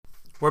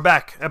We're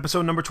back.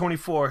 Episode number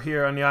 24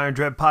 here on the Iron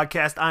Dread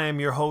podcast. I am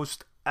your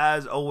host,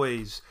 as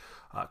always,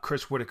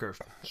 Chris Whitaker,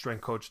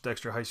 strength coach at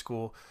Dexter High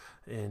School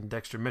in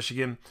Dexter,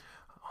 Michigan.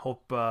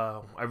 Hope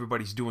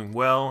everybody's doing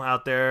well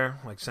out there.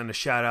 I'd like to send a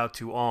shout out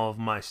to all of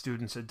my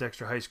students at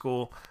Dexter High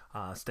School,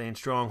 staying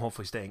strong,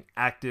 hopefully staying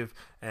active,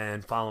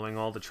 and following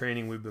all the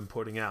training we've been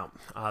putting out.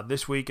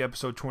 This week,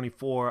 episode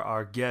 24,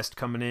 our guest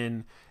coming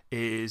in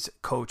is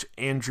Coach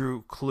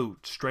Andrew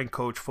Clute, strength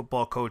coach,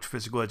 football coach,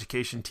 physical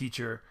education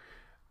teacher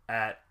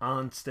at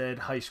Onsted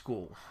High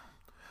School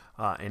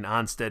in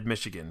Onsted,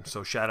 Michigan.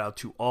 So shout out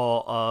to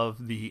all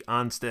of the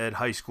Onsted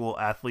High School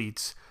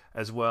athletes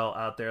as well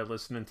out there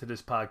listening to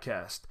this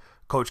podcast.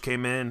 Coach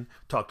came in,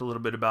 talked a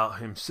little bit about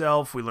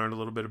himself. We learned a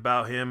little bit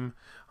about him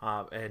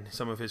and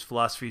some of his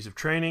philosophies of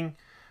training.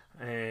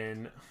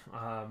 And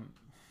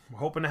we're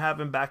hoping to have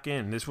him back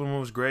in. This one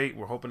was great.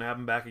 We're hoping to have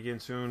him back again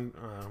soon.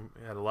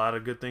 We had a lot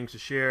of good things to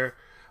share.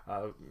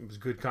 It was a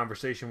good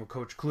conversation with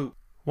Coach Clute.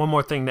 One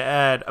more thing to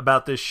add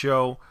about this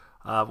show.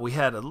 We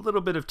had a little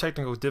bit of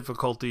technical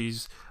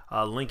difficulties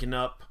linking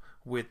up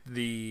with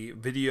the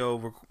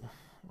video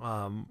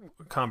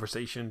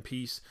conversation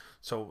piece.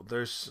 So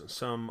there's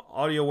some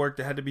audio work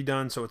that had to be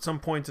done. So at some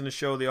points in the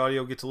show, the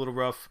audio gets a little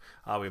rough.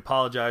 We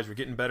apologize. We're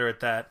getting better at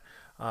that.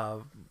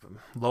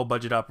 Low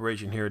budget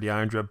operation here at the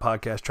Iron Dread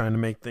podcast, trying to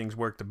make things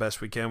work the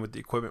best we can with the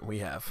equipment we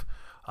have.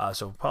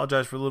 So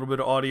apologize for a little bit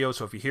of audio.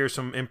 So if you hear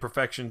some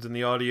imperfections in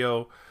the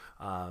audio,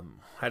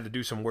 had to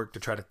do some work to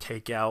try to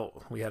take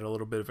out. We had a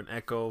little bit of an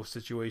echo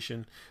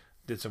situation.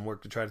 Did some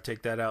work to try to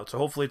take that out. So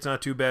hopefully it's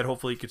not too bad.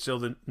 Hopefully you can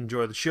still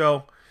enjoy the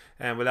show.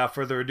 And without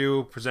further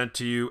ado, present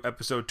to you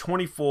episode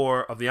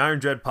 24 of the Iron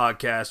Dread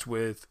podcast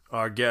with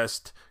our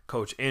guest,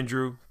 Coach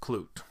Andrew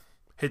Clute.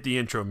 Hit the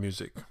intro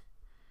music.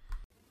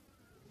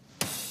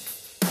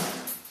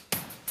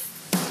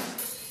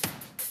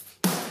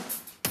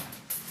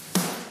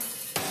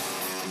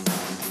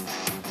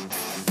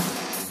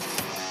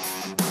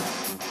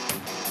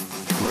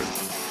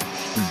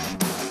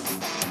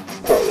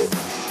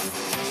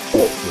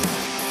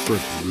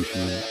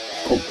 Conditioning,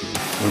 coaching,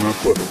 and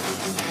athletics.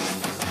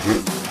 This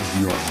is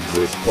the Iron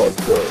Dread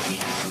Podcast.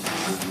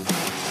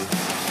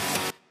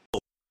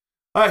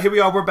 All right, here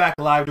we are. We're back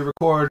live to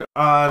record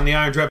on the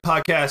Iron Dread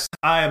Podcast.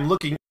 I am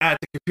looking at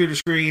the computer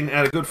screen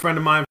at a good friend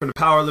of mine from the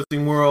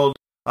powerlifting world,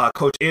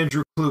 Coach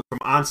Andrew Clute from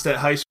Onsted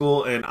High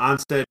School in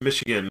Onsted,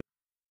 Michigan.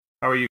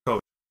 How are you,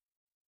 Coach?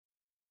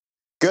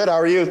 Good. How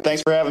are you?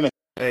 Thanks for having me.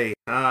 Hey,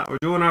 we're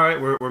doing all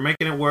right. We're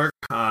making it work.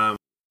 Glad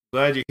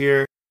you're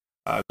here.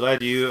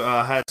 Glad you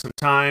had some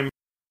time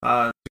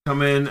to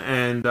come in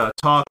and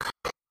talk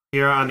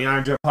here on the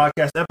Iron Dread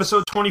Podcast,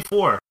 episode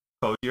 24.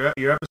 Coach, you're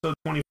episode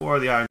 24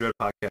 of the Iron Dread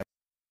Podcast.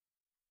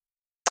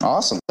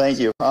 Awesome, thank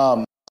you.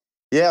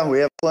 Yeah, we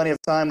have plenty of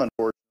time,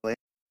 unfortunately.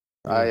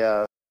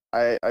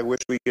 I wish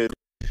we could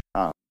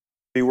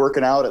be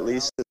working out at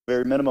least at the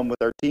very minimum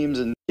with our teams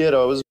and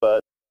kiddos,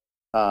 but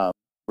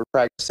we're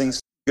practicing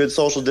good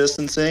social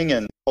distancing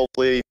and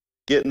hopefully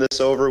getting this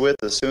over with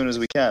as soon as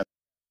we can.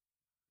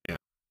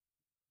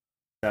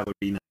 That would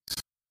be nice.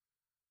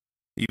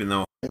 Even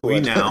though we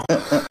now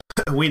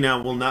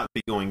will not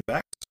be going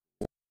back to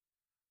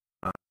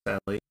school,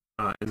 sadly,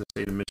 in the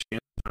state of Michigan.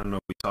 I don't know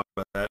if we talked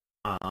about that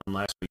on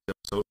last week's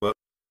episode, but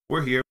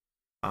we're here.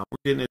 We're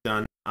getting it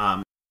done.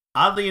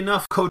 Oddly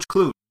enough, Coach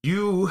Clute,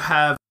 you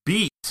have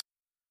beat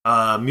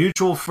a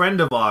mutual friend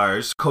of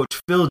ours,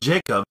 Coach Phil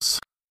Jacobs.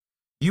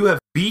 You have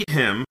beat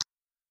him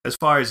as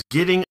far as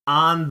getting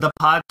on the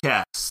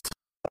podcast.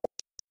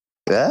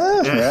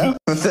 Yeah.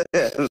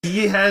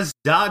 He has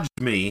dodged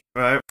me,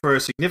 right, for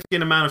a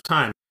significant amount of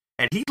time,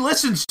 and he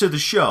listens to the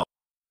show.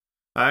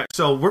 All right,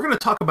 so we're going to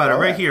talk about it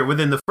right here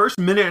within the first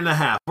minute and a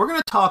half. We're going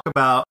to talk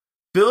about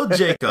Phil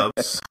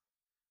Jacobs,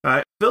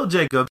 right? Phil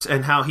Jacobs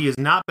and how he has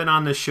not been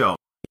on this show.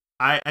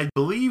 I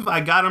believe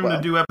I got him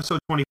to do episode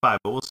 25,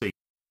 but we'll see.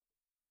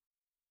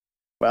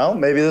 Well,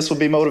 maybe this will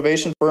be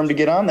motivation for him to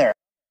get on there,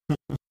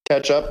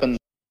 catch up, and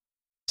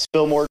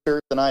spill more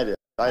dirt than I did.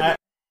 I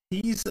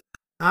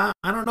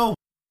don't know.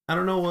 I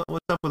don't know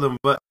what's up with him,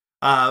 but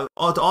to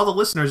all the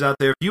listeners out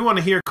there, if you want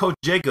to hear Coach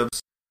Jacobs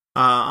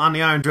on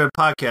the Iron Dread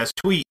podcast,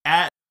 tweet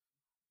at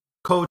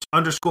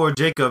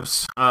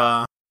Coach_Jacobs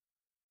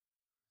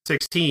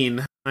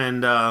 16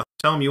 and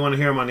tell him you want to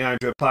hear him on the Iron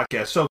Dread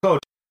podcast. So,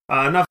 Coach,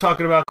 enough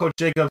talking about Coach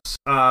Jacobs.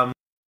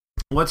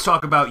 Let's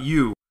talk about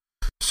you.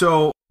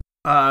 So,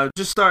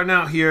 just starting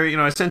out here,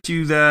 I sent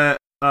you that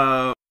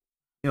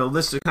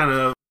list of kind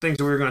of things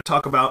that we were going to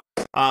talk about.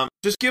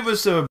 Just give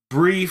us a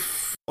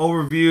brief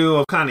overview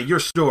of kind of your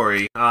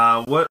story.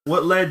 What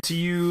led to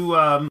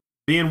you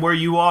being where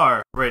you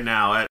are right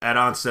now at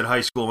Onsted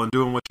High School and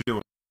doing what you're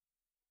doing?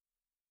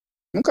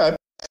 Okay.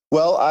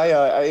 Well,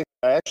 I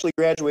actually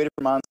graduated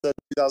from Onsted in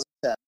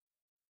 2010,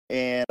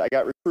 and I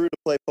got recruited to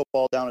play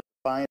football down at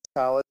Defiance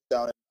College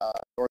down in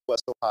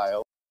Northwest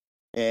Ohio.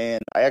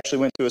 And I actually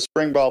went to a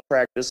spring ball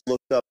practice,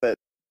 looked up at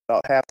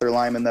about half their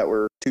linemen that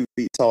were 2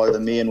 feet taller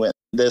than me and went,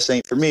 this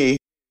ain't for me.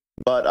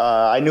 But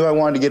I knew I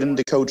wanted to get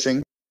into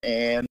coaching,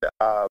 and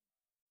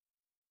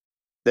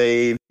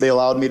they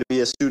allowed me to be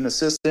a student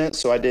assistant.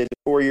 So I did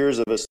 4 years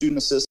of a student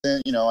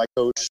assistant. I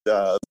coached,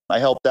 I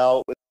helped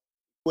out with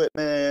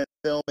equipment,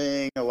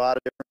 filming, a lot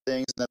of different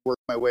things, and then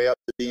worked my way up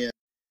to being,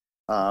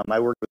 I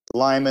worked with the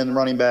linemen,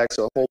 running backs,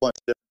 so a whole bunch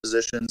of different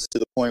positions, to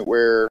the point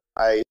where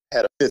I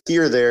had a 5th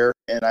year there,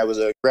 and I was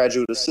a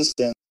graduate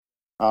assistant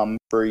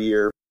for a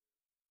year.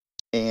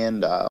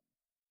 And I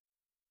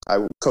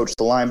coached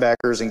the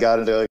linebackers and got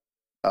into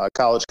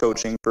college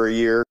coaching for a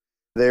year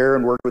there,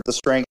 and worked with the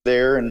strength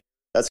there. And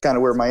that's kind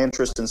of where my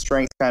interest in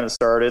strength kind of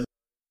started.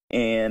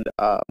 And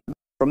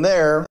from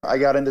there, I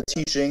got into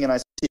teaching, and I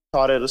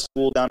taught at a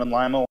school down in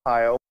Lima,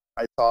 Ohio.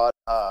 I taught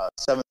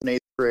 7th and 8th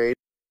grade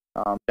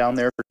down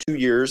there for 2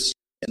 years.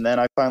 And then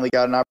I finally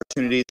got an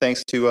opportunity,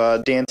 thanks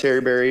to Dan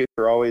Terryberry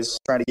for always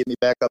trying to get me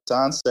back up to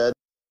Onstead,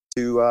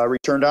 to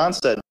return to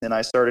Onstead. And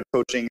I started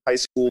coaching high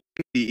school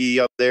PE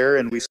up there,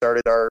 and we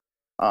started our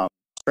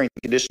strength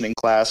and conditioning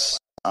class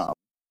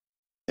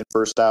in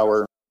first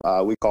hour.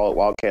 We call it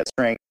Wildcat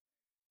Strength.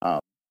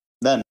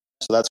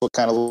 So that's what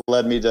kind of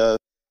led me to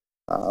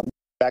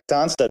back to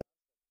Onstead.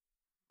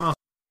 Oh,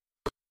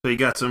 so you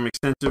got some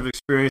extensive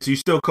experience. You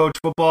still coach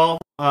football?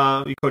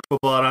 You coach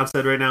football at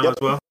Onstead right now as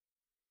well?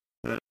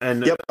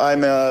 Yep,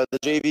 I'm the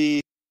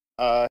JV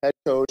head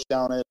coach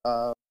down at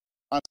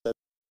Onstead.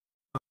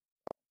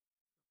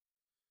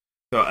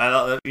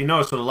 So you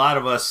notice with a lot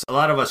of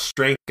us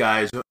strength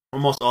guys,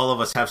 almost all of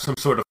us have some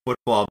sort of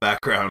football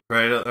background,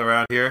 right,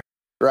 around here.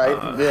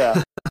 Right.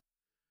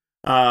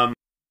 Yeah.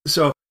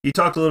 So you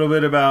talked a little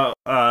bit about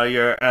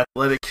your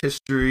athletic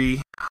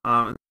history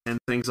and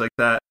things like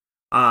that.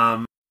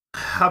 How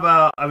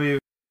about? I mean,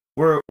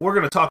 we're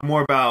going to talk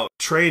more about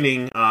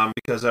training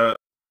because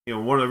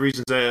one of the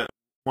reasons I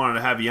wanted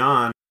to have you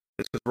on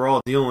is because we're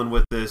all dealing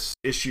with this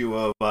issue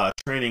of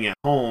training at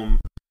home.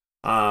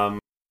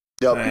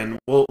 Yep. And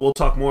we'll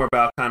talk more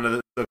about kind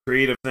of the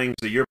creative things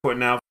that you're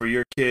putting out for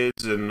your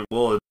kids, and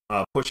we'll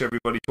push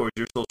everybody towards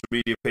your social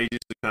media pages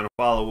to kind of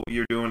follow what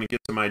you're doing and get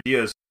some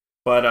ideas.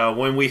 But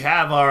when we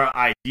have our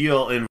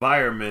ideal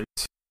environment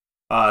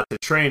to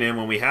train in,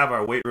 when we have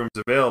our weight rooms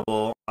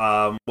available,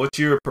 what's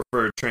your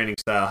preferred training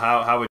style?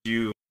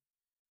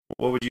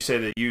 What would you say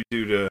that you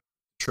do to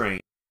train?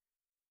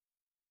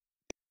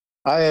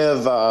 I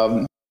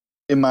have,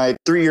 in my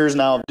 3 years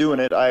now of doing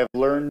it, I have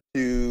learned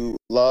to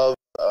love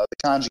the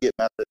conjugate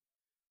method.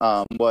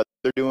 What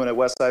they're doing at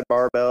Westside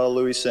Barbell,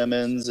 Louis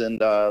Simmons, and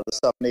the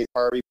stuff Nate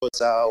Harvey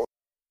puts out,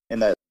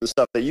 and the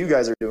stuff that you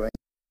guys are doing.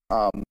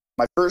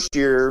 My first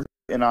year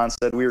in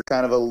Onstead, we were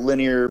kind of a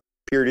linear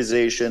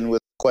periodization with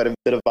quite a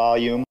bit of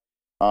volume,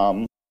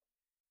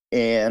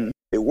 and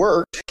it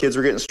worked. Kids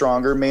were getting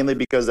stronger, mainly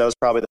because that was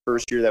probably the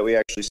first year that we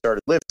actually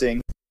started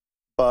lifting.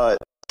 But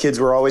kids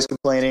were always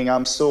complaining,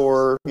 I'm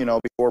sore,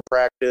 before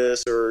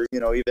practice, or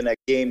even at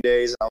game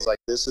days. And I was like,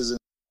 this isn't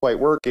quite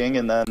working.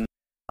 And then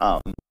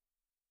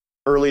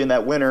early in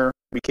that winter,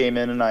 we came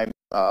in and I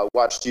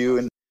watched you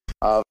and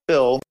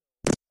Phil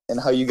and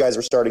how you guys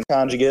were starting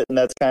conjugate, and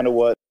that's kind of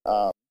what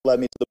led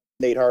me to the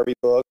Nate Harvey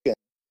book, and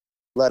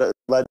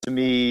led to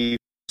me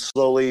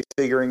slowly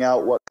figuring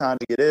out what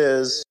conjugate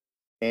is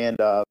and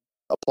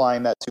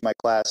applying that to my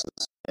classes.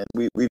 And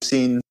we've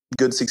seen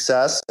good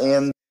success.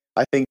 And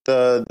I think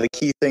the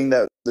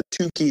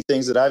two key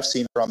things that I've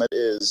seen from it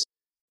is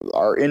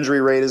our injury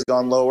rate has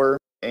gone lower,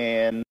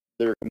 and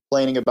they're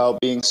complaining about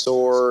being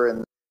sore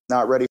and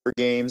not ready for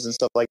games and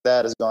stuff like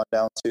that has gone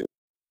down too.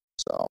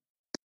 So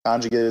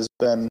conjugate has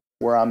been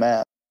where I'm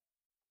at.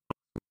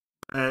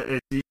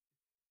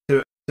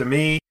 To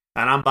me,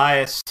 and I'm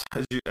biased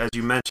as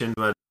you mentioned,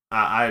 but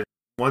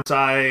once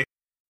I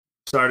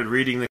started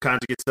reading the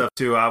conjugate stuff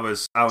too, I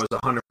was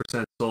 100%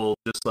 sold,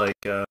 just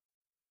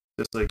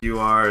like you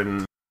are,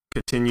 and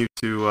continue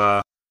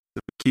to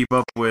keep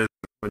up with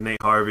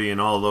Nate Harvey and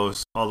all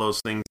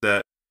those things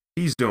that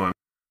he's doing.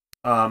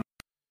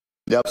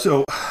 Yep.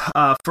 So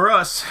for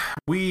us,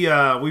 we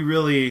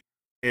really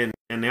in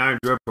the Iron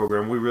Dread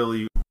program, we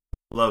really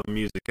love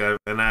music,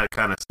 and that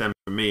kind of stems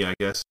from me, I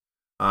guess.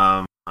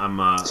 I'm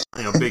a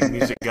big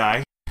music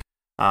guy.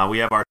 We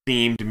have our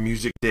themed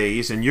music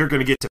days, and you're going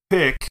to get to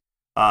pick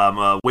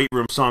a weight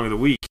room song of the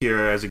week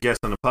here as a guest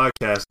on the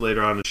podcast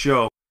later on the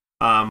show.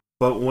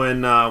 But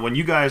when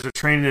you guys are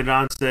training at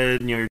Onstead,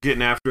 and you're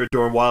getting after it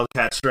during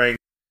Wildcat Strength,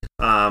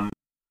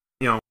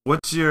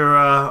 what's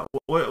your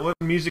what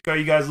music are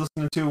you guys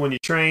listening to when you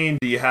train?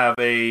 Do you have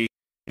a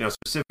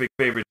specific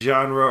favorite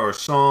genre or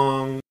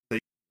song that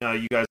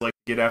you guys like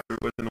to get after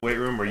within the weight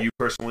room, or you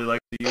personally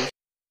like to use?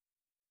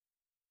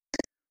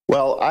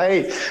 Well,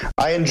 I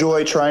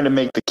enjoy trying to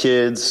make the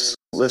kids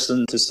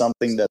listen to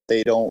something that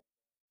they don't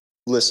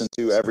listen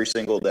to every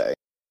single day.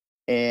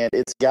 And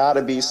it's got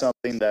to be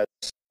something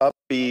that's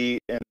upbeat,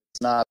 and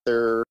it's not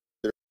their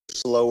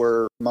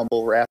slower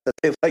mumble rap that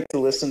they like to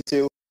listen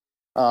to.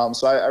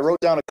 So I wrote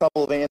down a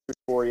couple of answers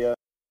for you.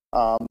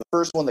 The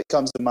first one that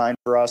comes to mind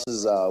for us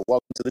is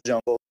Welcome to the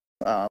Jungle,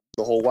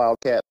 the whole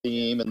Wildcat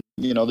theme, and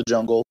the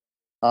jungle.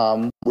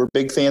 We're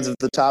big fans of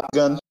the Top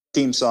Gun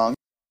theme song.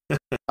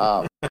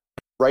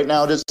 Right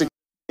now, just to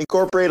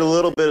incorporate a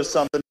little bit of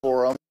something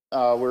for them,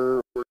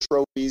 were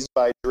trophies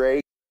by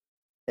Drake,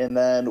 and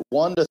then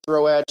one to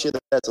throw at you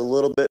that's a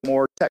little bit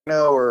more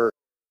techno or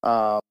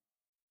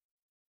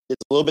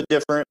it's a little bit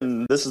different.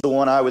 And this is the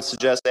one I would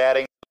suggest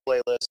adding to the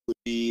playlist would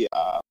be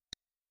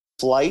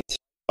Flight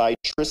by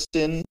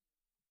Tristan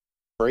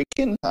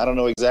Braken. I don't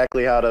know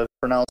exactly how to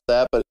pronounce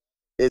that, but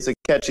it's a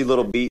catchy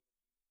little beat.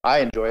 I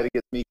enjoy it. It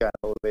gets me kind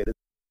of motivated.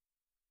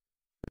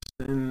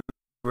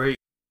 Great.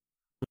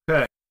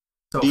 Okay.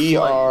 So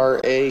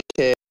Braken.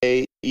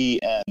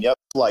 Yep,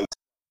 Flight.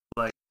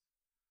 Flight.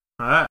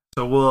 All right.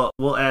 So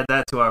we'll add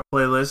that to our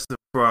playlist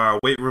for our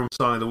weight room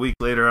song of the week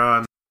later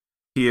on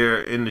here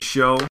in the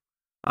show.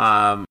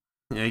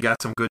 You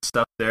got some good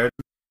stuff there.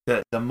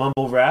 The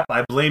mumble rap.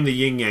 I blame the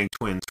Yin Yang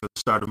Twins for the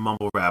start of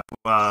mumble rap.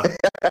 I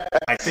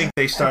think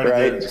they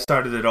started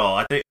it all.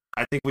 I think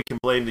we can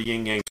blame the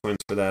Yin Yang Twins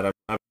for that.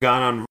 I've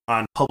gone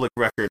on public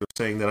record of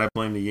saying that I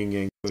blame the Yin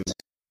Yang Twins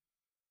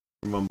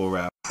for mumble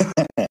rap.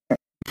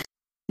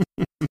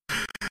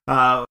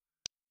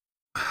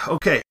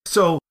 Okay,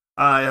 so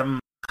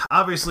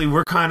obviously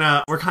we're kind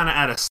of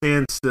at a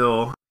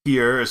standstill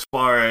here as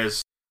far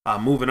as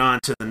moving on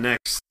to the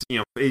next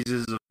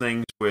phases of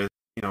things with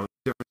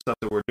different stuff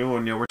that we're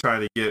doing. We're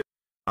trying to get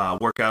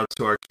workouts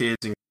to our kids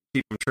and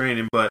keep them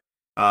training. But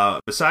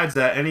besides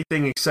that,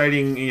 anything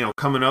exciting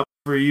coming up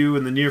for you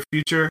in the near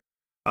future?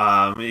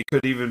 It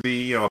could even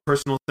be a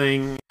personal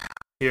thing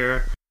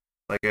here,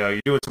 like you're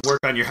doing some work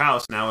on your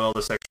house now with all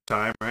this extra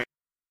time, right?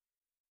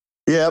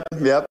 Yep.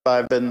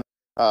 I've been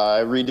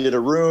I redid a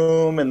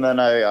room, and then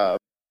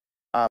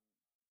I'm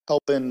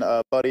helping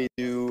a buddy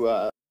redo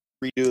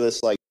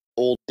this like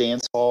old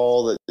dance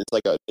hall that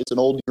it's an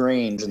old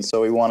Grange, and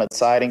so we wanted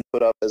siding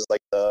put up as like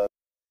the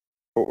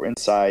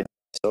inside.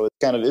 So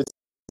it's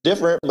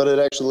different, but it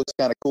actually looks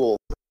kind of cool.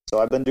 So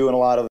I've been doing a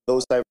lot of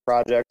those type of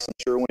projects. I'm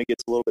sure when it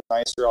gets a little bit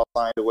nicer, I'll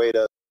find a way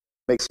to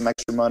make some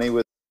extra money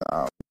with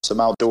some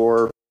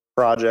outdoor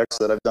projects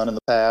that I've done in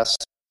the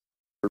past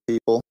for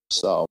people.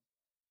 So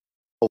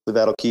hopefully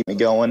that'll keep me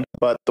going.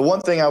 But the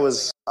one thing I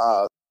was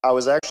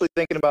actually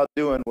thinking about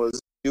doing was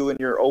doing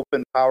your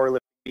open powerlifting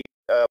meet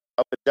up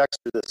at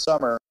Dexter this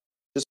summer,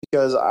 just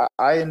because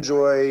I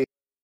enjoy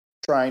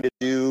trying to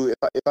do,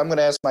 if I'm going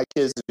to ask my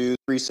kids to do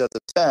 3 sets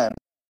of 10,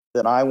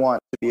 then I want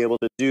to be able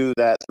to do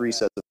that 3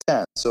 sets of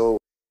 10. So,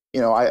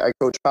 I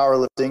coach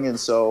powerlifting, and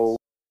so,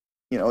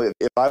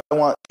 if I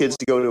want kids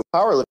to go to a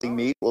powerlifting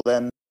meet, well,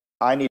 then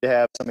I need to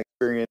have some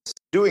experience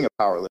doing a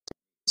powerlifting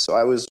meet. So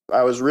I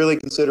was really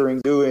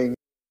considering doing,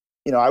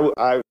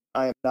 I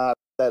am not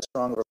that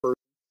strong of a person,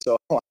 so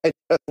I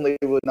definitely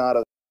would not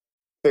have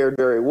fared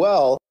very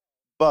well,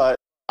 but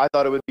I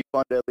thought it would be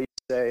fun to at least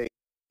say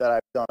that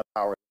I've done a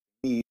powerlifting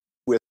meet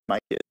with my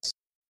kids.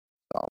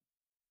 So,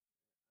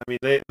 I mean,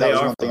 that was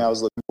one thing I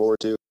was looking forward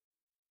to.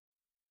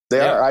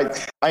 They are.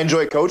 I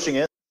enjoy coaching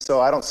it, so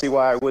I don't see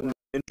why I wouldn't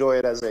enjoy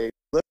it as a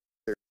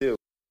lifter too.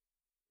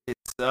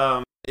 It's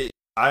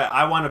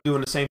I wound up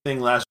doing the same thing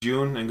last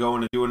June and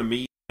going and doing a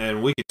meet,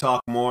 and we could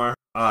talk more.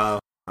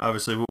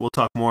 Obviously, we'll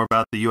talk more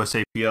about the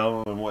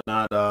USAPL and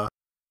whatnot.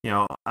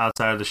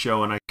 Outside of the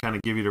show, and I kind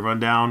of give you the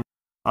rundown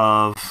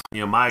of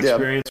my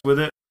experience with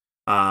it.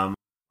 I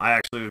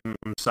actually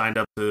was signed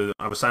up to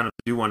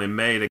do one in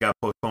May that got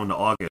postponed to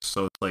August,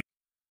 so it's like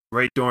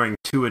right during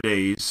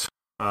two-a-days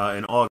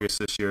in August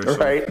this year. So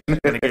right.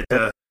 gonna get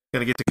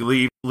to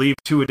leave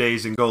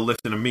two-a-days and go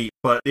lift in a meet.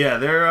 But yeah,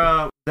 they're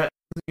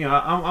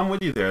I'm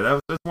with you there.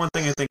 That's one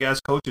thing I think as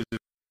coaches, if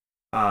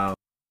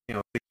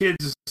the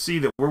kids see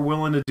that we're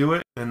willing to do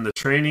it, and the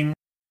training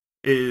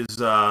is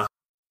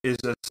as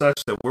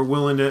such that we're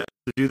willing to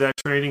do that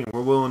training and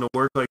we're willing to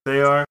work like they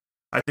are,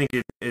 I think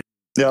it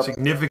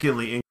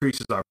significantly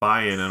increases our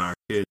buy-in in our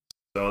kids.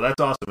 So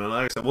that's awesome. And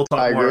like I said, we'll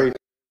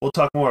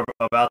talk more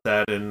about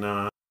that, and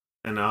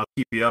I'll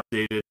keep you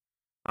updated.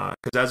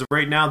 Because as of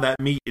right now, that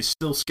meet is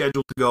still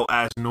scheduled to go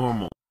as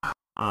normal.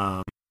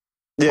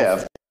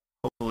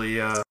 Hopefully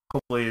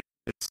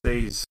it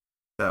stays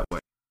that way.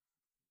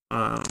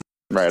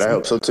 Right, I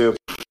hope so too.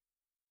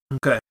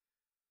 Okay.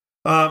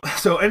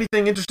 So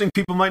anything interesting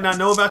people might not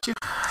know about you?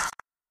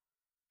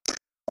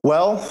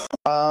 Well,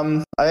 I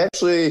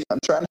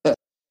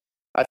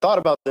thought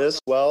about this.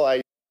 Well,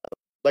 like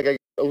I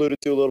alluded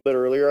to a little bit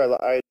earlier,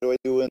 I enjoy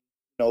doing,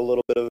 a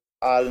little bit of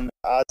odds and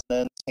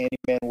ends,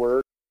 handyman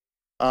work.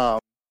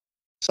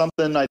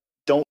 Something I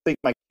don't think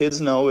my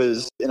kids know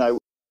is, and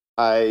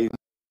I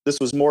this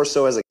was more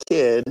so as a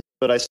kid,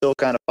 but I still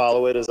kind of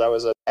follow it, as I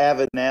was an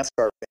avid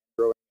NASCAR fan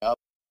growing up,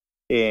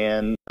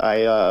 and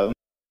I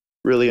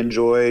really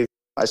enjoy.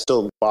 I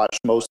still watch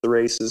most of the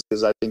races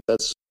because I think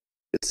it's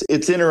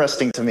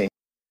interesting to me.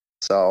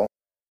 So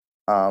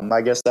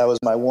I guess that was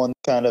my one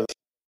kind of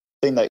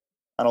thing that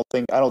I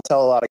don't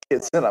tell a lot of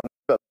kids that I'm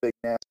a big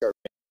NASCAR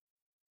fan.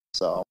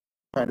 So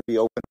trying to be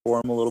open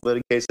for them a little bit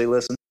in case they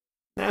listen.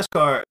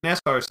 NASCAR is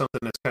something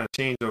that's kind of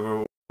changed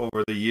over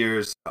the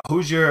years.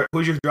 Who's your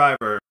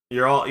driver?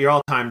 Your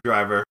all-time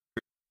driver?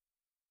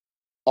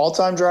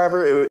 All-time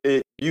driver,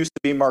 it used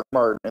to be Mark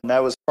Martin, and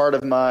that was part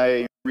of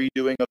my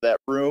redoing of that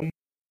room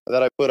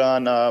that I put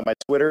on my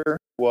Twitter,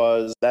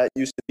 was that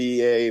used to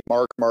be a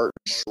Mark Martin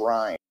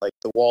shrine. Like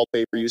the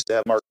wallpaper used to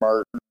have Mark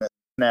Martin and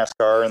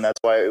NASCAR, and that's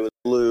why it was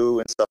blue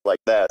and stuff like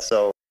that.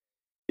 So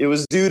it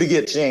was due to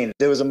get changed.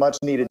 It was a much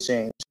needed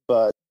change,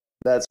 but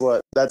that's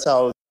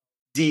how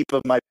deep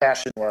of my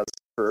passion was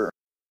for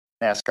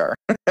NASCAR.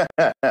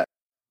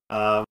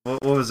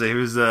 What was it? It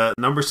was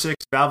number 6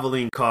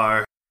 Valvoline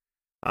car.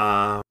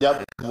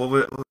 Yep.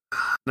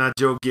 Not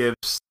Joe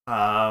Gibbs.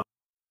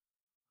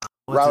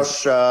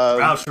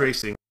 Roush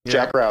Racing. Yeah.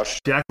 Jack Roush.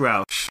 Jack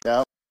Roush.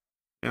 Yep.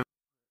 Yep.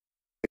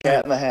 The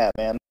cat in the hat,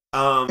 man.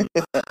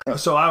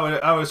 So I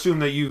would assume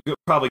that you've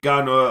probably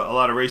gone to a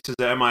lot of races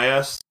at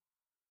MIS.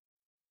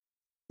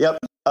 Yep.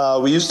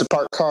 We used to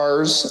park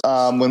cars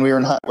when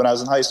I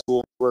was in high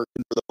school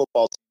working for the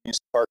football team. We used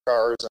to park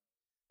cars,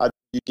 and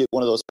you'd get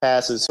one of those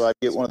passes. So I'd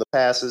get one of the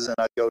passes, and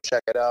I'd go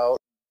check it out,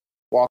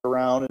 walk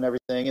around, and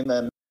everything. And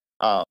then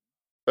a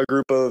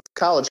group of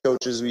college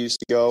coaches, we used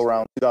to go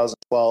around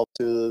 2012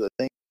 to I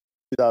think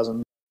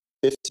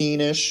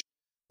 2015-ish.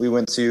 We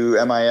went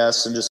to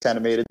MIS and just kind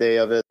of made a day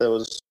of it. There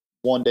was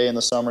one day in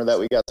the summer that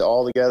we got to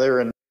all together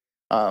and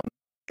got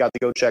to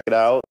go check it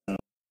out. And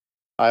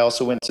I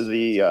also went to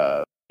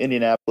the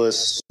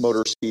Indianapolis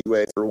Motor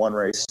Speedway for one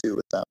race too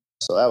with them,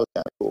 so that was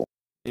kind of cool.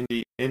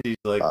 Indy's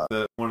like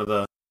one of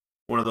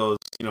those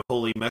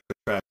holy mecca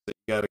tracks that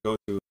you got to go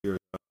to if you're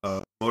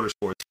a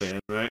motorsports fan,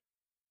 right?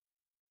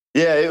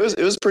 Yeah, it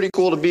was pretty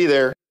cool to be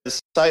there. The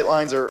sight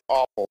lines are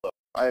awful though.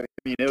 I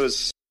mean,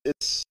 it's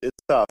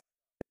tough.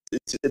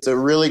 It's a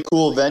really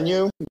cool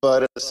venue,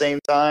 but at the same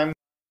time,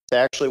 to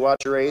actually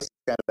watch a race, it's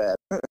kind of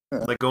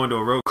bad. Like going to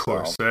a road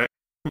course, right?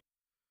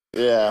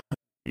 Yeah.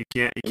 You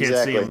can't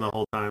Exactly. see them the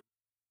whole time.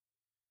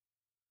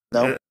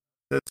 No.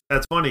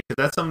 That's funny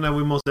because that's something that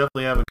we most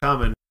definitely have in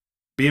common.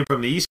 Being from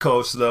the East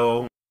Coast,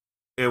 though,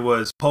 it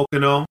was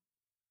Pocono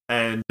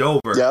and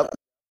Dover. Yep.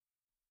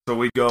 So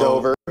we'd go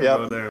Dover.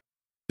 go there.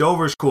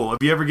 Dover's cool. If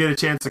you ever get a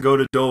chance to go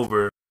to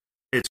Dover,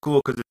 it's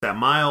cool because it's that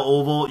mile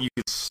oval. You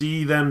could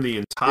see them the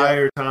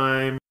entire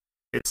time.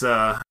 It's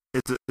a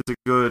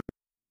good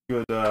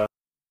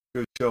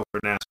show for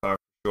NASCAR for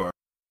sure.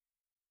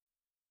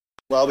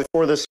 Well,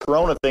 before this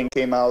Corona thing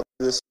came out,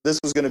 this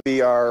was going to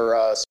be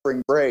our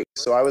spring break.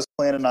 So I was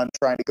planning on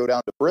trying to go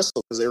down to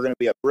Bristol because they were going to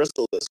be at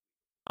Bristol this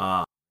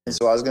week. And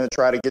so I was going to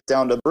try to get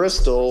down to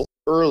Bristol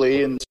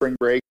early in spring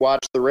break,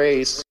 watch the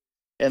race,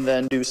 and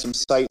then do some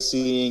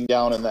sightseeing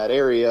down in that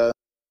area.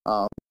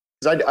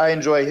 Because I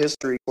enjoy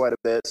history quite a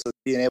bit, so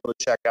being able to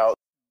check out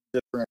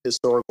different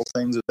historical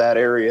things of that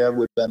area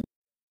would have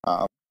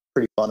been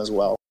pretty fun as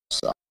well.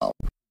 So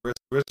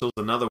Bristol's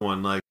another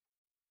one. Like,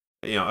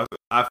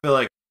 I feel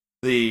like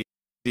the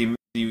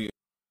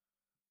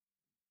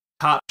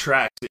top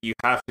tracks that you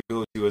have to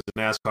go to as a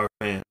NASCAR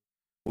fan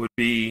would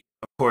be,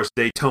 of course,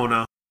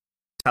 Daytona,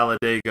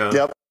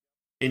 Talladega,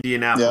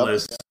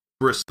 Indianapolis,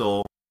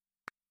 Bristol.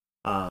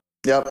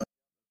 Yep. I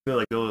feel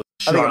like those.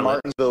 I think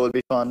Martinsville would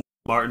be fun.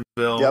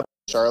 Martinsville. Yep.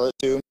 Charlotte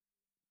too.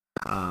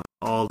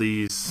 All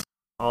these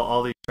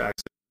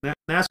tracks.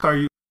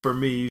 NASCAR for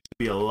me used to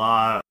be a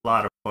lot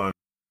of fun.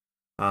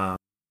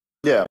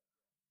 Yeah.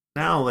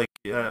 Now, like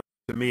to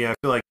me, I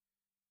feel like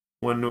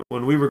when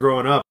we were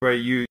growing up, right,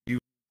 you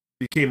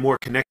became more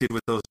connected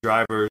with those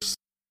drivers.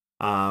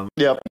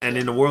 Yep. And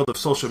in the world of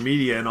social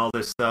media and all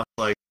this stuff,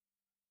 like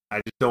I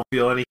just don't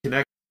feel any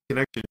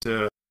connection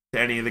to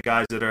any of the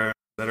guys that are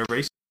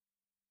racing.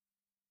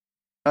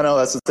 I know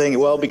that's the thing.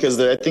 Well, because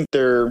I think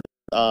they're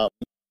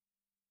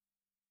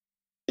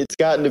it's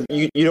gotten to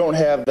you don't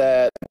have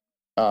that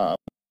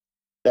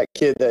that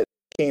kid that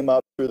came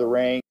up through the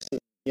ranks,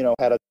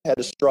 had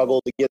to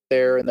struggle to get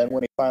there, and then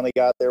when he finally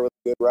got there with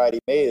a good ride, he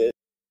made it.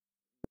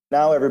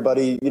 Now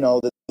everybody,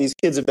 these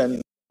kids have been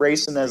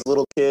racing as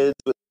little kids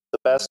with the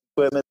best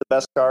equipment, the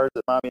best cars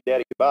that mommy and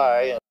daddy could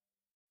buy,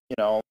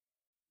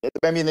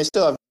 and they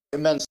still have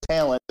immense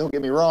talent. Don't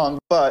get me wrong,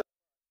 but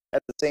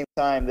at the same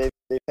time, they've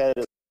had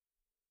it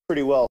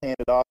pretty well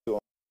handed off to them.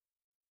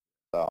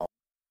 So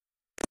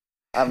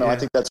I don't know. I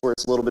think that's where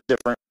it's a little bit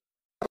different.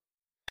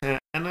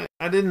 And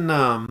I didn't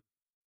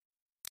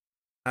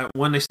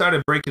when they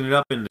started breaking it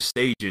up into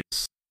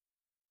stages,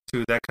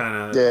 too, that kind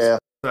of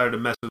started to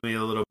mess with me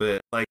a little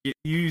bit. Like I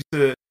used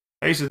to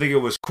think it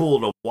was cool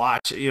to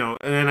watch, and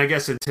then I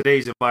guess in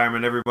today's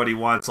environment, everybody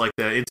wants like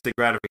the instant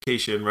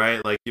gratification,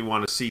 right? Like you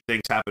want to see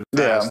things happen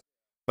fast. Yeah.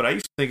 But I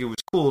used to think it was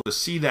cool to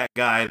see that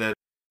guy that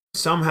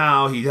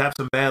somehow he'd have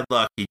some bad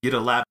luck, he'd get a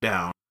lap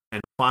down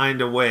and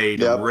find a way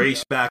to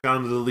race back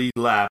onto the lead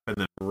lap and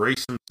then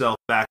race himself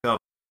back up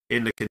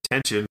into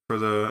contention for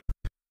the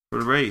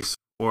race.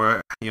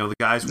 Or the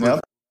guys were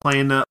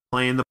playing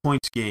the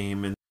points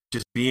game and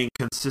just being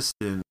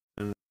consistent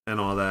and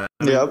all that.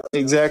 I mean,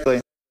 exactly.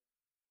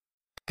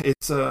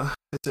 It's an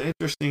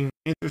interesting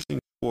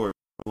sport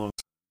for a long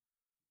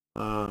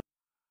time.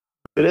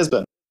 It has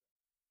been.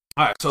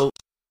 All right, so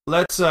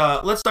let's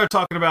start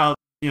talking about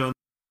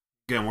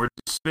again, we're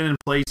spinning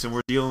plates and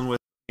we're dealing with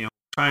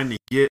trying to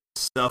get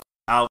stuff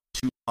out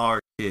to our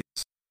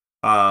kids.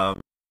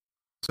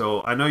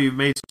 So I know you've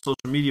made some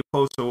social media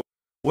posts. So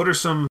what are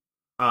some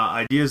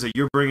ideas that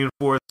you're bringing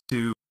forth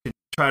to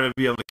try to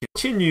be able to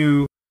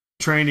continue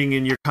training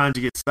in your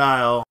conjugate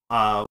style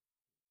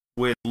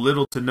with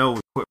little to no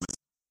equipment.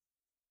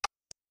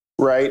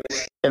 Right,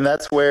 and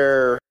that's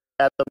where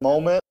at the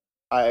moment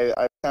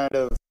I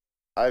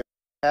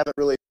haven't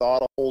really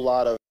thought a whole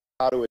lot of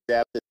how to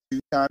adapt it to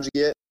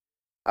conjugate.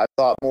 I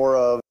thought more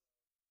of,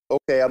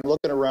 okay, I'm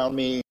looking around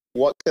me.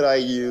 What could I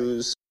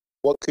use?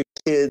 What could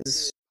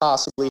kids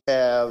possibly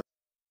have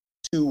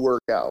to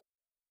work out?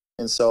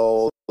 And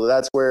so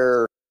that's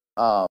where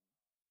over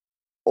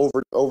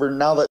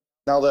now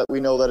that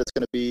we know that it's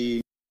going to be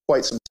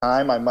quite some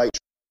time, I might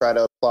try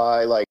to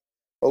apply like,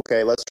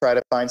 okay, let's try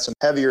to find some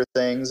heavier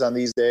things on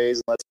these days,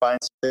 and let's find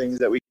some things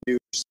that we can do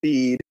for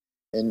speed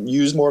and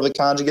use more of the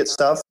conjugate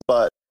stuff.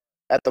 But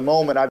at the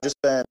moment, I've just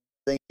been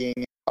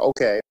thinking,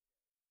 okay,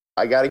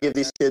 I got to give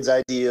these kids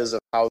ideas of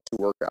how to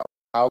work out.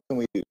 How can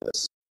we do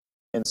this?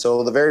 And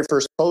so the very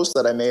first post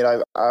that I made, I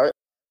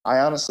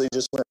honestly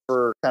just went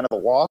for kind of a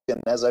walk,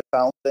 and as I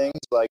found things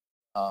like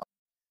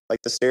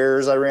the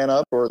stairs I ran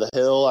up or the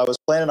hill, I was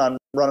planning on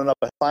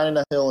finding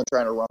a hill and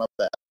trying to run up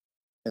that.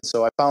 And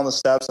so I found the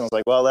steps, and I was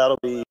like, well,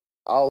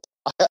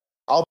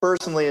 I'll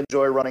personally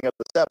enjoy running up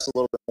the steps a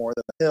little bit more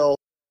than the hill.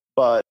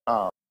 But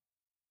and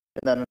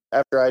then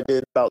after I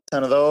did about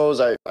 10 of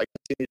those, I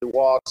continued to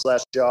walk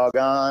 / jog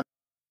on,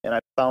 and I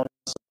found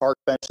some park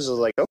benches. I was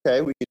like,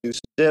 okay, we could do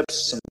some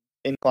dips, some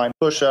incline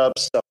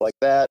push-ups, stuff like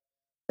that.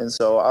 And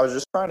so I was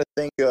just trying to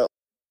think of,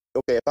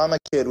 okay, if I'm a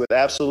kid with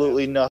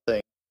absolutely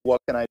nothing,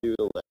 what can I do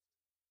to lift?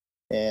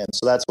 And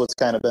so that's what's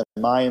kind of been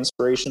my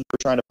inspiration for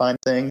trying to find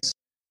things.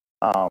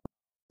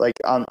 Like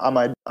on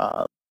my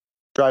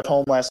drive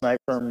home last night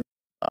from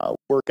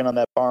working on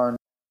that barn,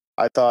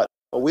 I thought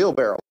a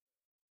wheelbarrow.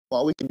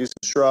 Well, we can do some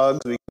shrugs,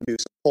 we can do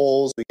some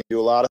pulls, we can do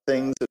a lot of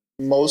things.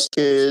 Most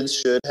kids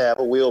should have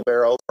a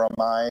wheelbarrow from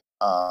my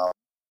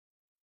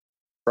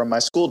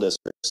school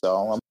district.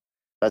 So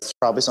that's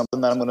probably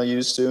something that I'm going to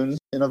use soon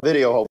in a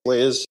video,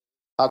 hopefully, is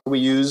how can we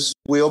use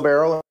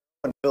wheelbarrow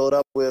and fill it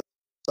up with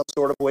some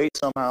sort of weight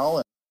somehow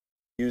and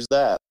use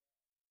that.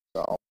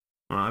 So.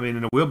 I mean,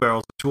 in a wheelbarrow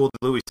is a tool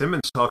that Louis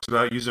Timmons talks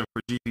about using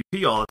for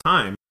GPP all the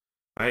time,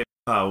 right?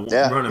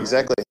 Yeah, running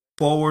exactly.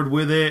 forward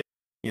with it,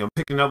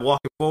 picking up,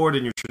 walking forward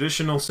in your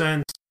traditional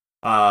sense,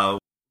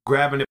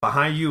 grabbing it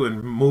behind you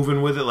and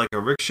moving with it like a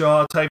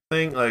rickshaw type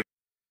thing. Like,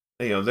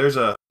 there's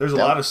a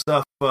lot of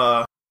stuff,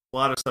 out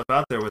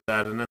there with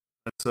that, and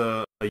that's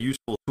a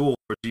useful tool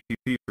for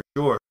GPP for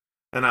sure.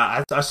 And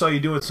I saw you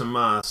doing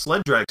some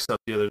sled drag stuff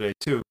the other day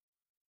too.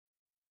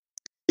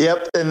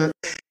 Yep,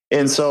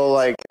 and so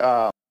like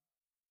I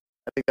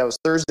think that was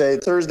Thursday.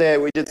 Thursday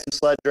we did some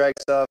sled drag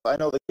stuff. I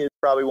know the kids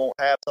probably won't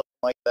have something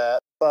like that,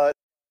 but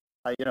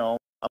I'm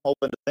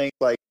hoping to think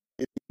like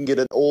if you can get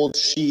an old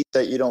sheet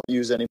that you don't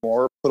use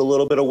anymore, put a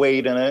little bit of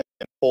weight in it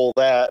and pull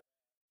that.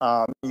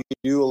 You can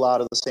do a lot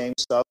of the same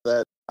stuff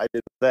that I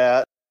did with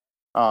that.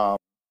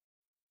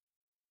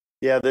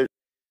 Yeah,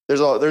 there's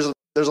a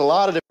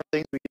lot of different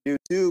things we can do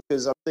too,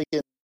 because I'm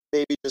thinking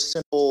maybe just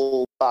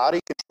simple body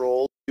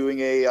control, doing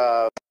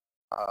the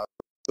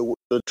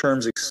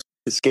terms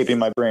escaping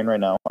my brain right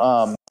now.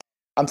 I'm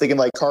thinking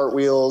like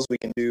cartwheels. We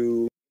can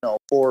do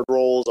forward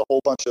rolls, a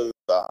whole bunch of.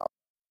 What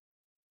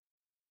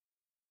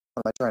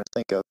am I trying to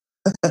think of?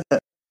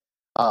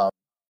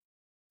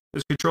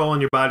 Just controlling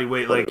your body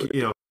weight, like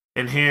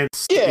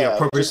enhanced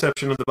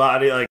proprioception of the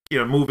body, like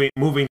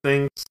moving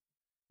things,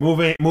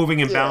 moving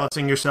and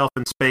balancing yourself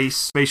in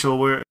spatial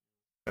aware.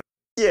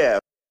 Yeah,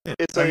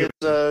 it's like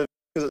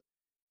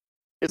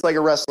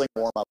a wrestling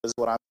warm up is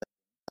what I'm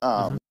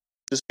thinking.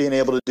 Just being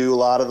able to do a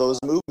lot of those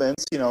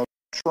movements,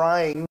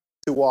 trying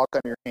to walk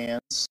on your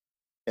hands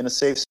in a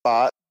safe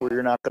spot where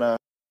you're not going to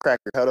crack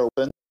your head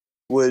open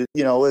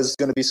is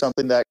going to be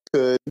something that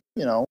could,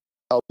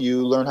 help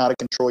you learn how to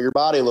control your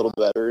body a little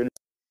better. And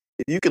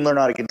if you can learn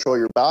how to control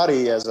your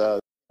body as a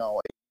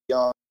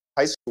young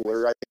high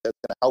schooler, I think that's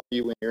going to help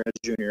you when you're in a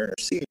junior and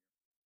a senior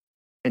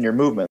in your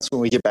movements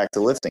when we get back to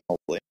lifting,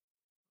 hopefully.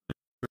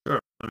 For sure.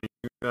 I mean,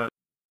 you've got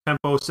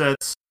tempo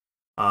sets,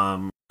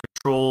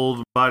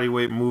 controlled body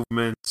weight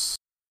movements,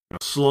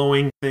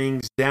 slowing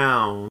things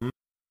down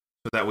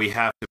so that we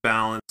have to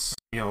balance,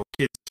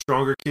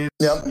 stronger kids,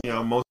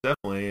 most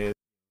definitely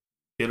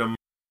get them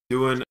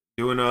doing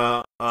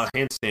a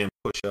handstand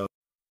push-up,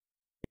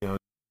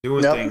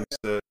 doing things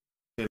that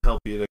can help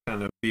you to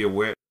kind of be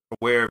aware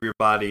of your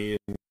body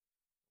and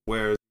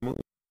where it's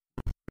moving.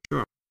 For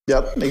sure.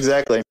 Yep,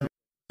 exactly.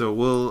 So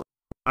we'll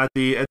at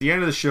the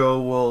end of the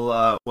show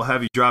we'll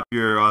have you drop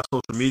your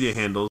social media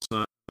handles.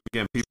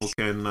 Again, people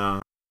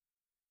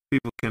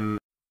can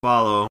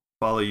follow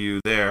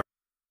you there.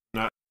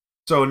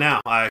 So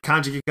now,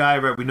 conjugate guy,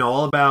 right? We know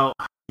all about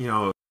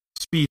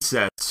speed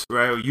sets,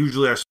 right?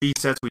 Usually our speed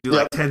sets we do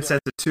like 10 sets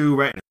of 2,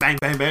 right? And bang,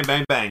 bang, bang,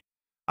 bang, bang.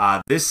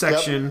 This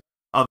section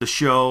of the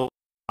show,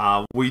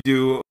 we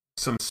do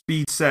some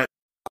speed set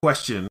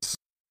questions,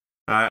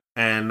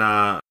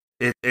 and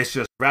it's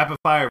just rapid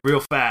fire, real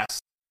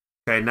fast.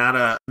 Okay, not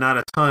a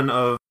ton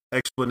of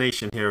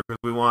explanation here because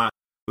we want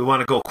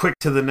to go quick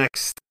to the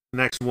next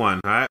next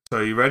one. All right. So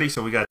you ready?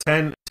 So we got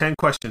 10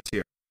 questions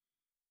here.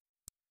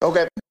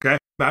 Okay. Okay.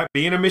 All right.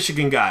 Being a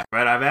Michigan guy,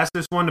 right? I've asked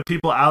this one to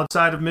people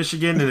outside of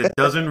Michigan, and it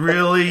doesn't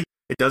really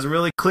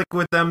click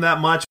with them that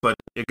much. But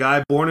a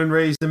guy born and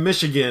raised in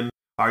Michigan,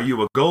 are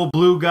you a go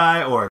blue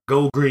guy or a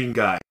go green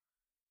guy?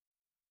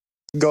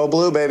 Go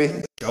blue,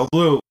 baby. Go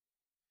blue.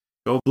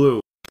 Go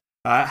blue.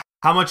 How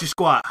much you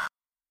squat?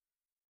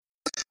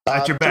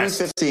 At your best.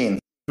 315.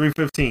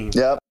 315.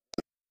 Yep.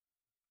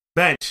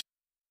 Bench.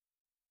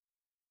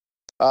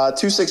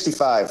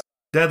 265.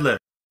 Deadlift.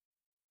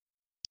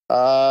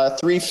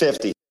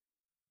 350.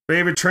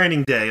 Favorite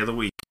training day of the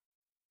week?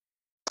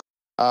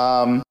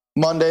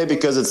 Monday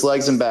because it's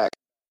legs and back.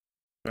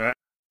 All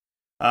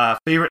right.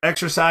 Favorite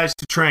exercise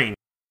to train?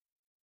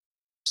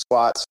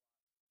 Squats.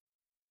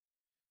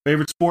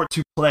 Favorite sport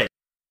to play?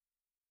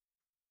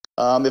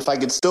 If I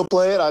could still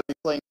play it, I'd be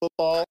playing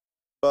football.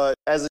 But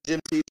as a gym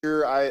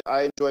teacher, I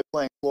enjoy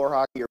playing floor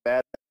hockey or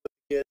badminton with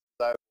the kids.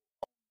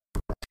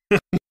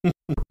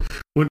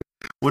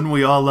 Wouldn't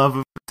we all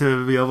love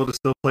to be able to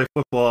still play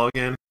football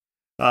again?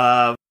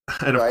 And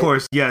of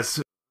course,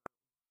 yes,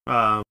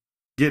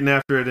 getting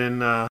after it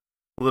in a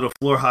little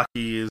floor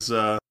hockey is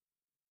there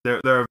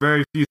are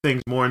very few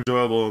things more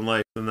enjoyable in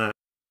life than that.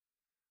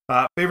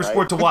 Favorite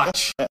sport to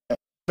watch?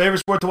 Favorite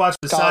sport to watch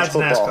besides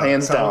college football, NASCAR?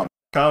 hands down.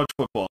 College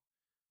football.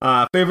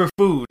 Favorite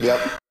food?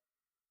 Yep.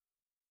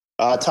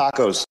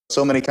 Tacos.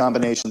 So many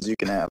combinations you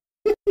can have.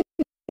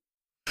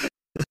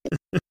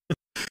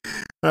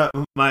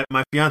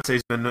 My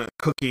fiance's been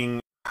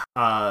cooking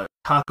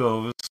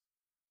tacos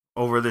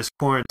over this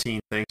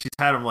quarantine thing. She's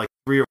had them like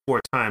 3 or 4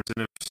 times,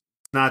 and it's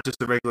not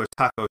just a regular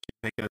taco. She's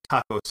making a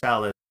taco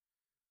salad,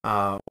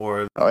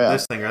 or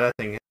this thing or that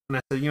thing. And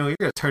I said, you're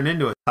gonna turn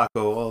into a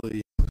taco. All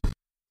the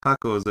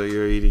tacos that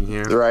you're eating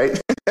here,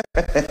 right?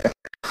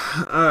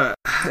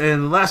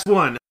 And last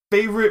one: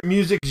 favorite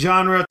music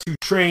genre to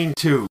train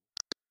to?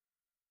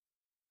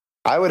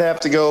 I would have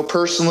to go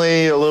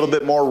personally a little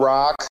bit more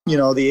rock. The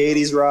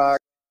 80s rock,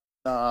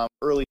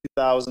 early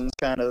 2000s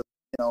kind of.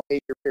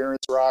 Hate Your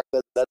Parents rock.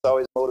 That's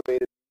always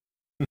motivated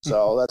me.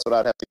 So that's what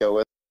I'd have to go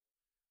with.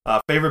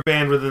 Favorite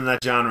band within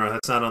that genre?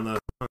 That's not on the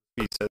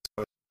beat sets.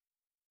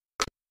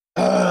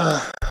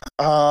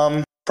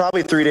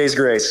 Probably 3 Days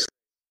Grace.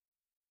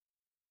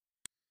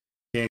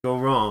 Can't go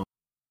wrong.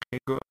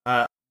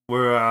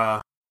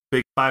 We're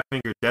big Five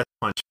Finger Death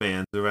Punch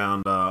fans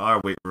around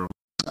our weight room.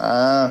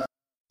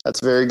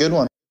 That's a very good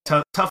one.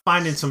 Tough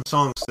finding some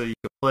songs that you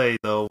could play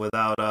though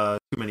without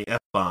too many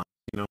F-bombs.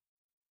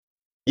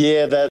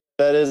 Yeah, that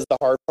is the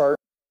hard part.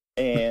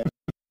 And,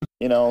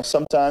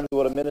 sometimes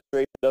what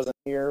administration doesn't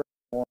hear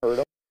won't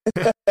hurt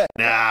them.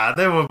 Nah,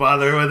 they won't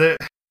bother with it.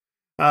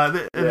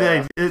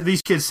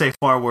 These kids say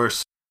far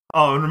worse.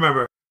 Oh, and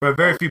remember,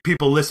 very few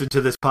people listen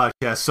to this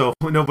podcast, so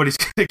nobody's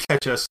going to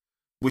catch us.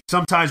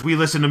 Sometimes we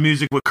listen to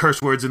music with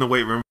curse words in the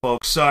weight room,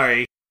 folks.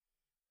 Sorry.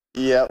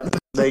 Yep,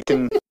 they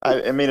can.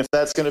 I mean, if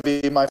that's going to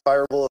be my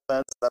fireable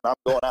offense, then I'm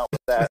going out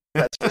with that.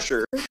 That's for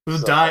sure. We'll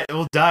die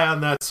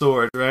on that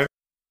sword, right?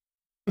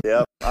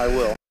 Yep, I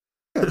will.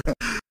 All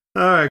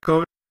right,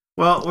 Coach.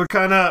 Well, we're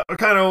kind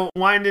of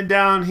winding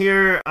down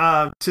here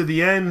to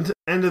the end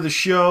of the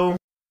show.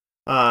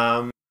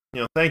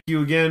 Thank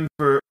you again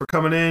for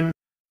coming in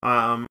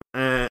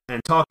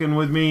and talking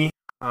with me.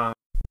 The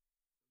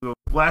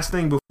last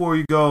thing before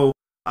you go,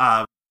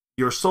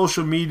 your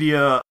social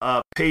media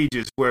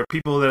pages where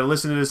people that are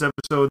listening to this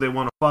episode, they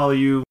want to follow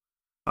you,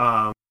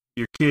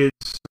 your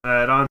kids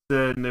at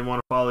Onstead, and they want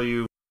to follow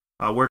you.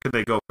 Where can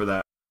they go for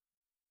that?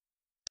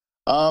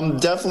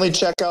 Definitely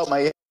check out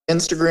my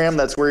Instagram.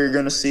 That's where you're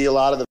going to see a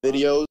lot of the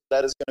videos.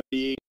 That is going to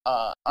be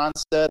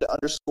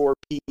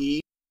Onstead_PE.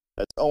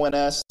 That's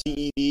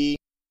ONSTED_PE.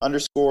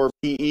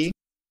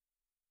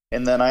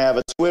 And then I have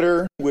a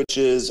Twitter, which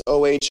is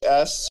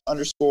OHS_PE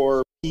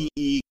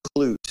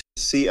Clut,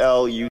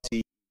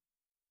 CLUT.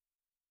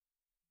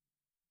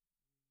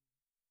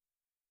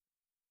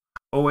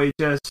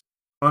 OHS_PE_Clut?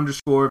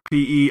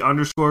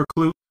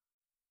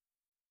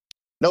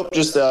 Nope,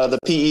 just the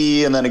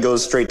PE, and then it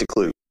goes straight to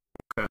Clut.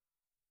 Okay.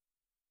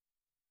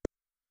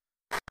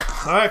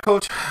 All right,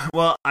 Coach.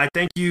 Well, I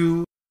thank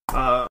you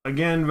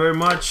again very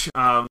much.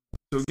 So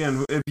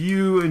again, if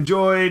you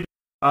enjoyed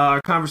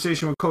our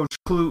conversation with Coach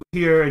Clut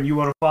here and you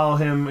want to follow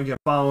him, again,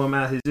 follow him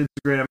at his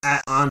Instagram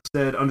at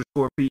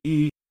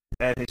Onstead_PE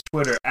and his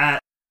Twitter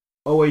at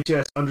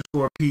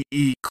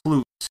OHS_PE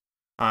Clut.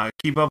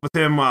 Keep up with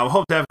him. I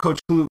hope to have Coach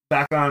Clut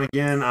back on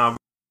again.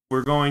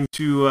 We're going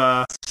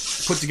to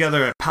put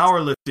together a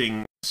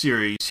powerlifting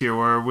series here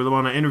where we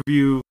want to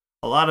interview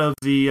a lot of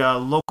the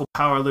local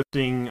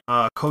powerlifting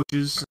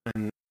coaches,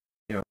 and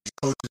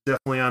Coach is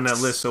definitely on that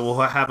list, so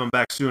we'll have him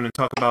back soon and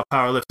talk about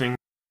powerlifting.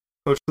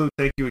 Coach Clut,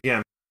 thank you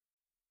again.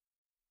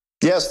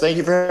 Yes, thank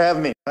you for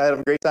having me. I had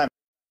a great time.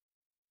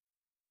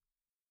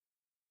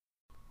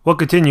 We'll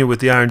continue with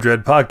the Iron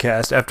Dread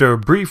podcast after a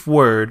brief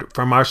word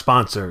from our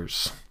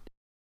sponsors.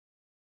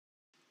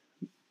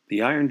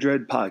 The Iron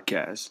Dread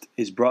podcast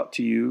is brought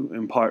to you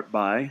in part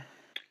by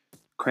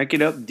Crank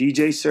It Up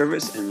DJ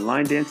Service and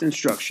Line Dance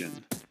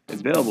Instruction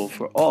available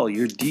for all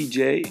your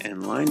DJ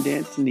and line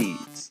dance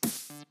needs.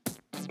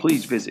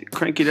 Please visit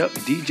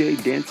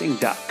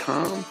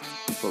crankitupdjdancing.com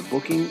for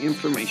booking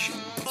information.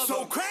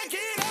 So crank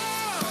it up.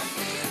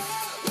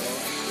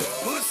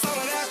 Put some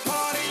of that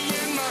party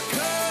in my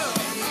cup.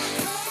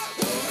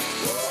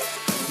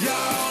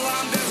 Y'all,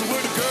 I'm dancing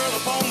with a girl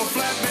up on my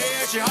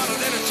flatbed. She hotter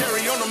than a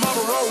cherry on the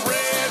Marlboro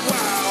Red.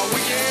 Wow,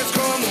 weekends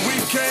come and we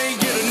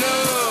can't get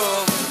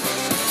enough.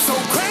 So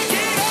crank it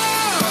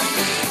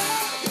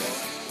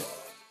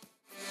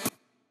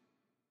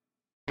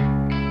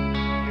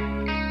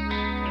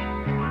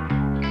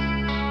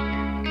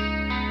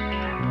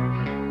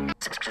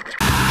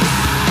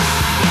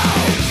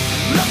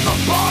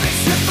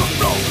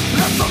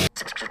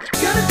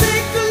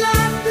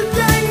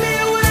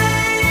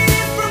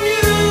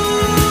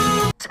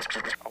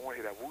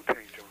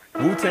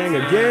Wu-Tang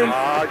again?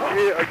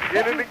 Yeah,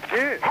 again and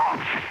again.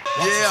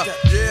 Yeah,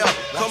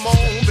 come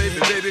on,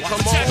 baby, come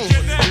on.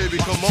 Baby,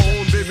 come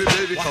on,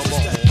 baby, come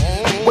on.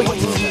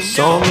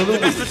 Song of the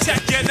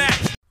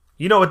week.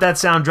 You know what that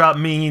sound drop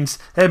means?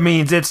 It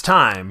means it's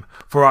time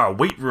for our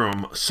Weight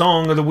Room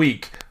Song of the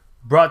Week.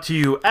 Brought to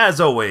you, as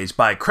always,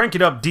 by Crank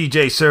It Up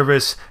DJ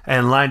Service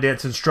and Line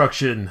Dance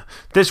Instruction.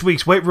 This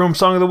week's Weight Room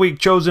Song of the Week,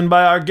 chosen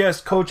by our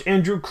guest, Coach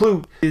Andrew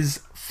Clute,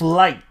 is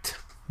Flight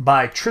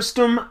by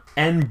Tristram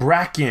and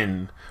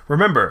Bracken.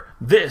 Remember,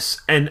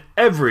 this and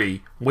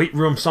every Weight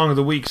Room Song of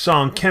the Week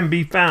song can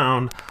be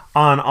found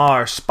on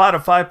our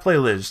Spotify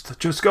playlist.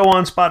 Just go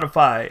on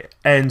Spotify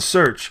and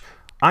search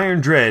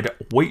Iron Dread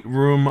Weight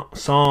Room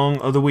Song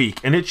of the Week,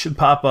 and it should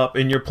pop up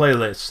in your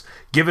playlist.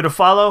 Give it a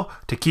follow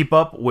to keep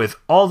up with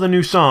all the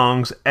new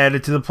songs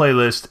added to the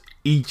playlist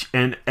each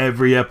and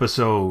every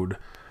episode.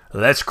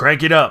 Let's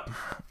crank it up.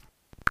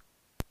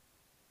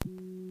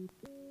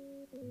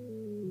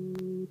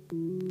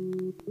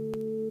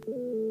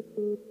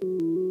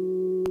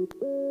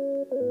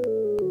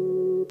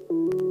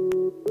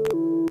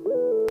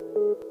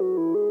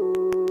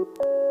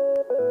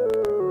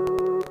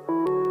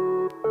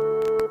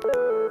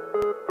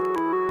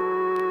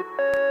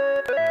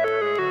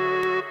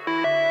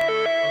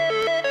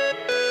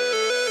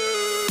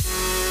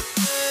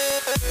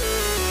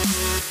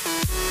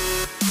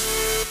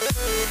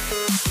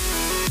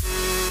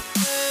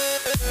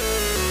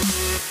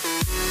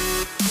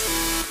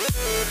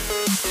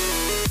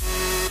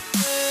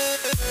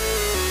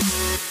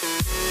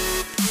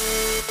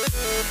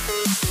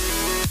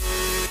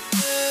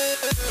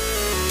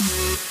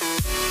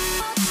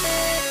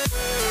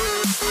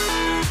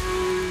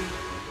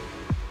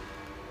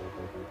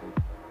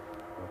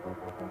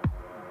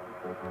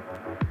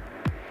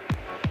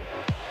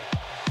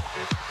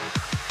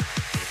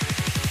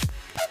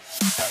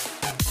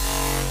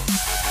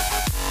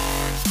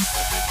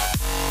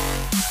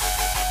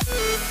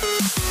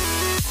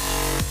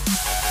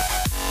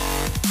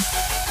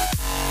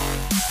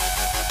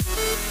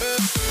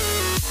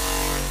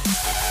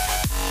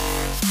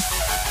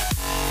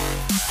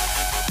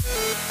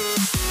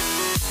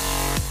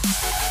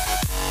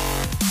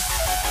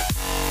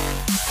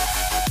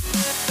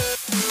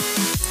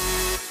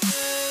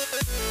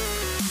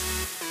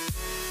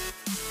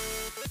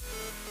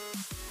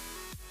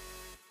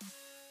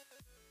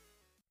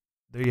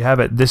 There you have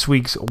it. This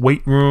week's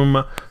Weight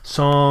Room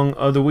Song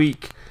of the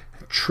Week.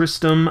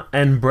 Tristram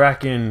and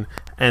Bracken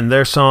and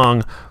their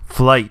song,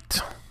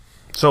 Flight.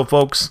 So,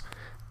 folks,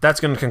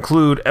 that's going to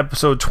conclude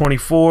episode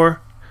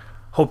 24.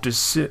 Hope to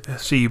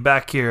see you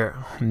back here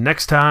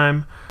next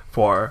time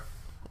for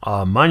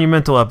a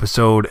monumental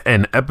episode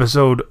and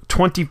episode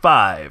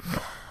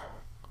 25.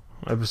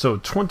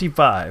 Episode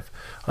 25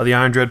 of the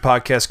Iron Dread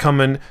podcast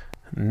coming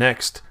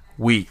next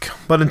week.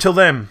 But until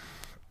then,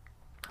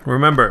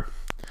 remember,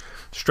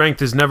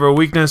 strength is never a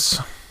weakness.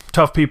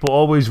 Tough people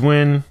always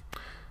win.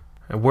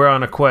 And we're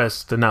on a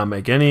quest to not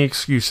make any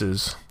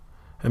excuses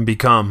and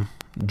become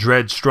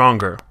dread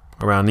stronger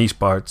around these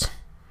parts.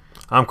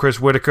 I'm Chris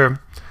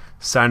Whitaker,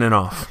 signing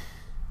off.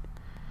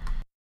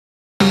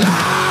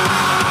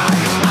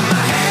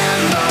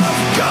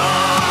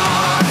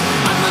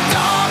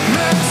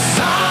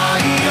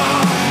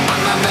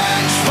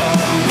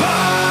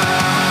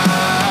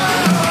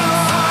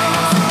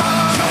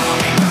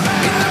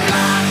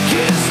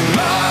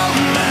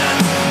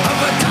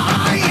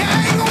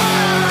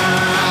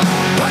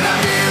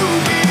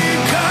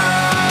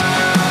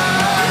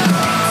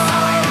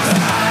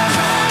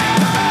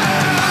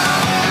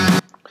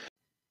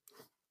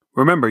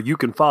 Remember, you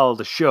can follow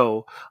the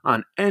show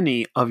on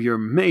any of your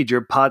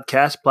major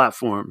podcast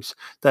platforms.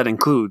 That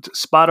includes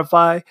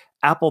Spotify,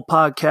 Apple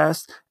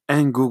Podcasts,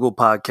 and Google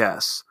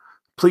Podcasts.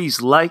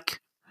 Please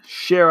like,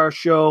 share our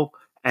show,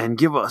 and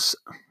give us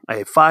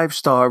a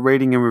 5-star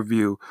rating and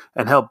review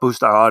and help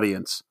boost our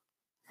audience.